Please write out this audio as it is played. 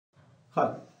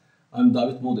Hi, I'm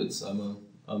David Moditz.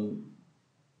 I'm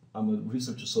a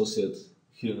research associate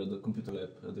here at the Computer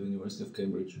Lab at the University of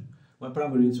Cambridge. My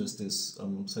primary interest is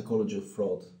psychology of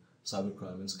fraud,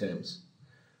 cybercrime and scams.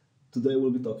 Today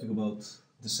we'll be talking about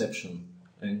deception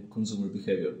and consumer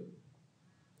behavior.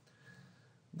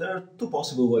 There are two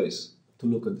possible ways to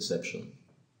look at deception.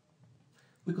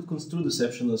 We could construe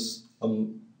deception as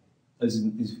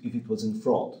if it was in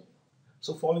fraud.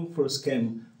 So falling for a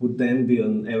scam would then be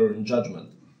an error in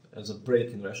judgment, as a break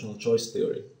in rational choice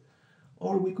theory.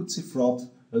 Or we could see fraud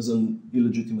as an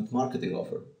illegitimate marketing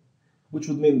offer, which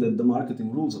would mean that the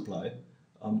marketing rules apply,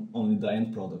 only the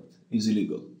end product is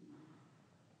illegal.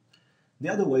 The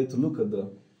other way to look at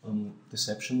the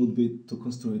deception would be to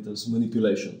construe it as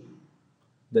manipulation.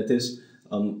 That is,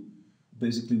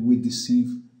 basically we deceive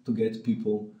to get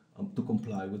people to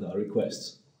comply with our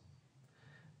requests.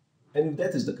 And if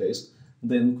that is the case,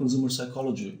 then consumer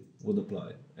psychology would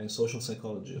apply, and social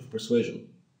psychology of persuasion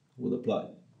would apply.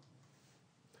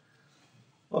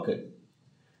 Okay,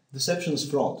 deception is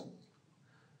fraud.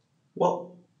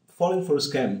 Well, falling for a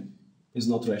scam is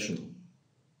not rational.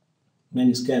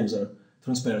 Many scams are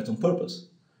transparent on purpose,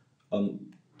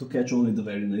 to catch only the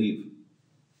very naive.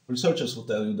 Researchers will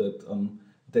tell you that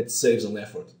that saves on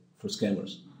effort for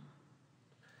scammers.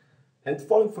 And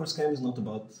falling for a scam is not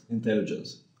about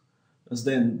intelligence, as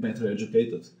then better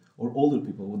educated or older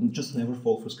people would just never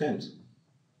fall for scams.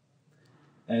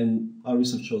 And our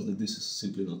research shows that this is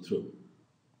simply not true.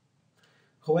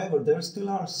 However, there still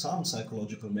are some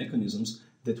psychological mechanisms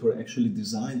that were actually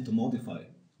designed to modify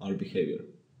our behavior.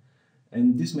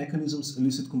 And these mechanisms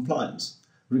elicit compliance,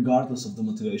 regardless of the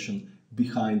motivation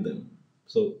behind them.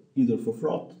 So either for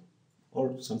fraud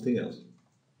or something else.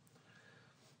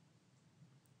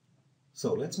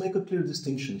 So let's make a clear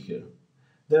distinction here.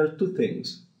 There are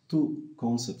two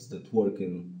concepts that work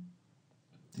in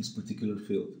this particular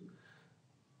field.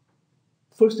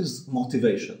 First is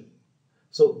motivation.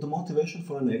 So the motivation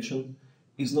for an action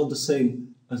is not the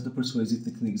same as the persuasive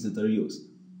techniques that are used.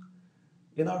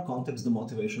 In our context, the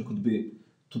motivation could be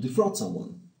to defraud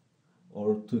someone,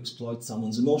 or to exploit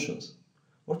someone's emotions,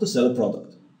 or to sell a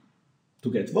product,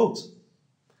 to get votes,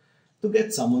 to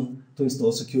get someone to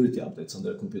install security updates on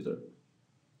their computer,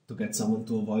 to get someone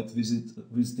to avoid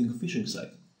visiting a phishing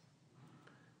site.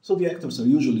 So the actors are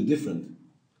usually different,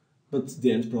 but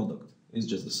the end product is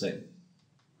just the same.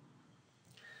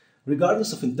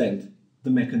 Regardless of intent, the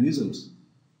mechanisms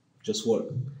just work.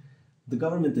 The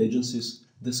government agencies,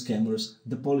 the scammers,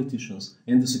 the politicians,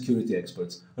 and the security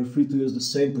experts are free to use the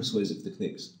same persuasive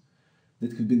techniques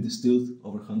that have been distilled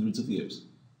over hundreds of years.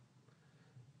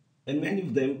 And many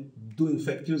of them do in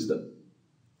fact use them.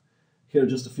 Here are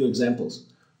just a few examples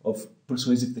of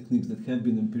persuasive techniques that have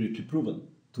been empirically proven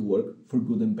to work for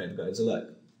good and bad guys alike.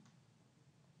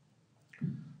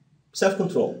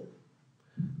 Self-control.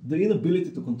 The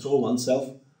inability to control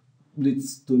oneself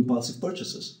leads to impulsive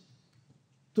purchases,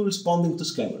 to responding to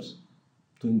scammers,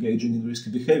 to engaging in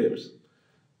risky behaviors,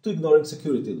 to ignoring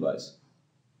security advice,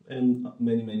 and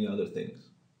many other things.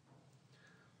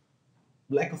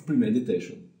 Lack of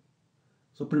premeditation.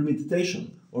 So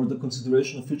premeditation, or the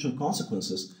consideration of future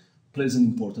consequences, plays an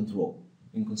important role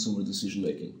in consumer decision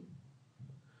making.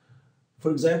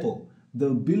 For example, the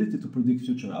ability to predict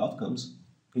future outcomes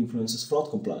influences fraud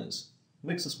compliance,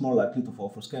 makes us more likely to fall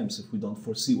for scams if we don't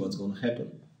foresee what's going to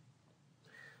happen.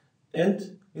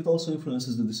 And it also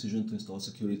influences the decision to install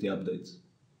security updates.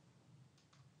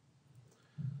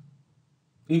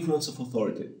 Influence of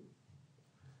authority.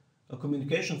 A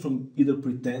communication from either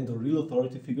pretend or real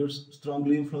authority figures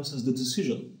strongly influences the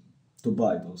decision to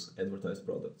buy those advertised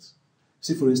products.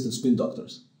 See, for instance, spin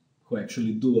doctors, who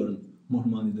actually do earn more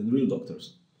money than real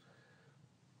doctors.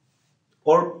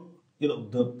 Or,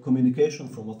 the communication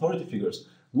from authority figures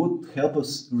would help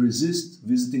us resist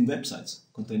visiting websites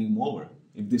containing malware,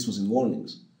 if this was in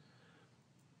warnings.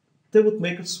 They would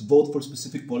make us vote for a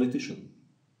specific politician,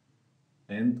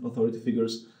 and authority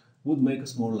figures would make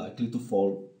us more likely to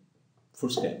fall for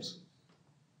scams.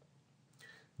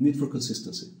 Need for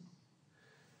consistency.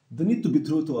 The need to be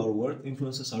true to our word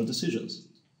influences our decisions,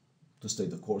 to stay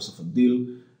the course of a deal,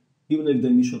 even if the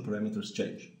initial parameters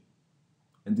change.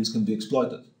 And this can be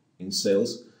exploited in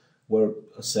sales, where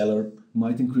a seller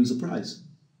might increase the price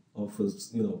of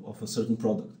a certain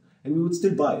product, and we would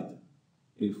still buy it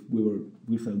if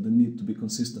we felt the need to be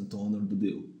consistent to honor the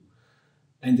deal.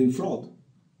 And in fraud,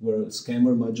 where a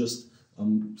scammer might just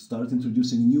start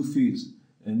introducing new fees,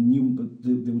 and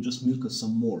they would just milk us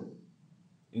some more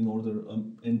in order,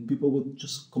 and people would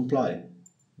just comply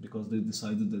because they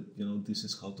decided that this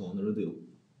is how to honor a deal.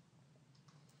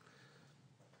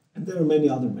 And there are many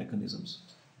other mechanisms.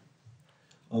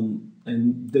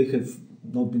 and they have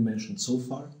not been mentioned so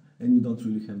far, and we don't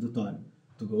really have the time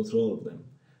to go through all of them.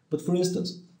 But for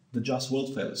instance, the just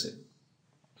world fallacy,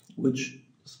 which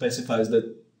specifies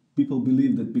that people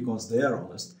believe that because they are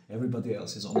honest, everybody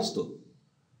else is honest too.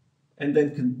 And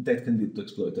then that can lead to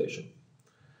exploitation.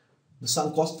 The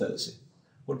sunk cost fallacy,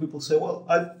 where people say, well,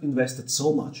 I've invested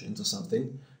so much into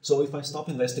something, so if I stop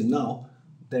investing now,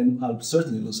 then I'll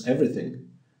certainly lose everything.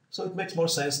 So it makes more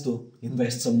sense to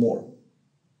invest some more.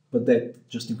 But that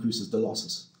just increases the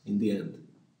losses in the end.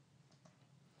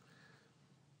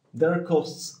 There are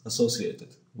costs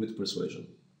associated with persuasion.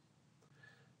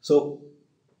 So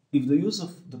if the use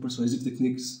of the persuasive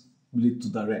techniques lead to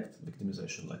direct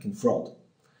victimization, like in fraud,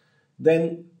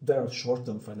 then there are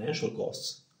short-term financial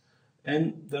costs,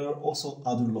 and there are also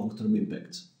other long-term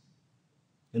impacts.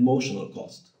 Emotional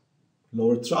cost,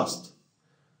 lower trust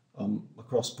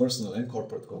across personal and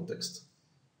corporate contexts,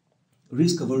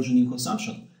 risk aversion in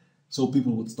consumption, so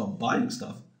people would stop buying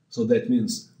stuff, so that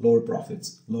means lower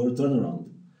profits, lower turnaround,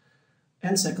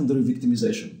 and secondary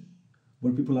victimization,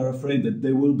 where people are afraid that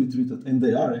they will be treated, and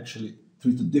they are actually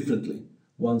treated differently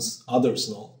once others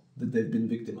know that they've been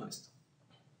victimized.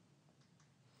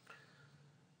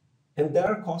 And there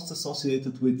are costs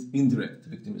associated with indirect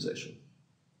victimization.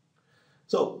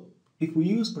 So, if we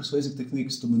use persuasive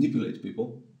techniques to manipulate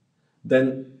people,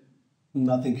 then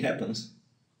nothing happens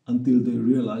until they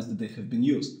realize that they have been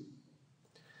used.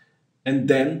 And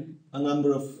then a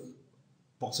number of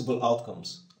possible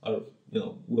outcomes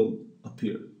will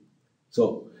appear.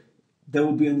 So there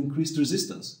will be an increased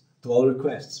resistance to all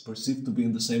requests perceived to be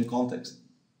in the same context.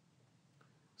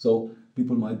 So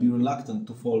people might be reluctant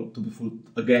to be fooled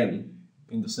again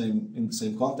in the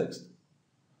same context,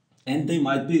 and they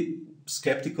might be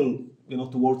skeptical,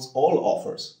 towards all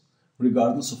offers,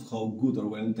 regardless of how good or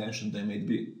well-intentioned they may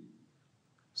be.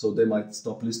 So they might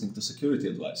stop listening to security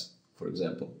advice, for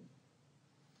example.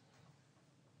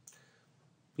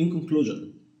 In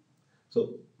conclusion,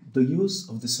 so the use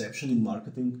of deception in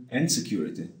marketing and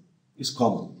security is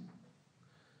common.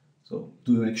 So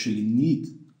do you actually need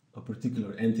a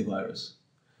particular antivirus?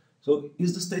 So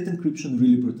is the state encryption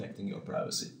really protecting your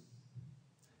privacy?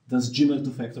 Does Gmail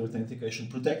two-factor authentication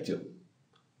protect you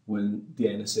when the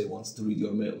NSA wants to read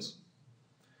your mails?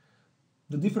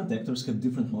 The different actors have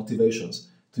different motivations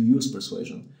to use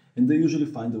persuasion, and they usually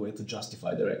find a way to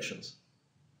justify their actions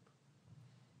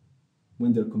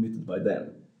when they're committed by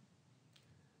them.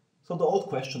 So the old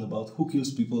question about who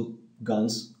kills people,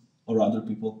 guns or other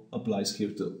people, applies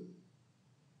here too.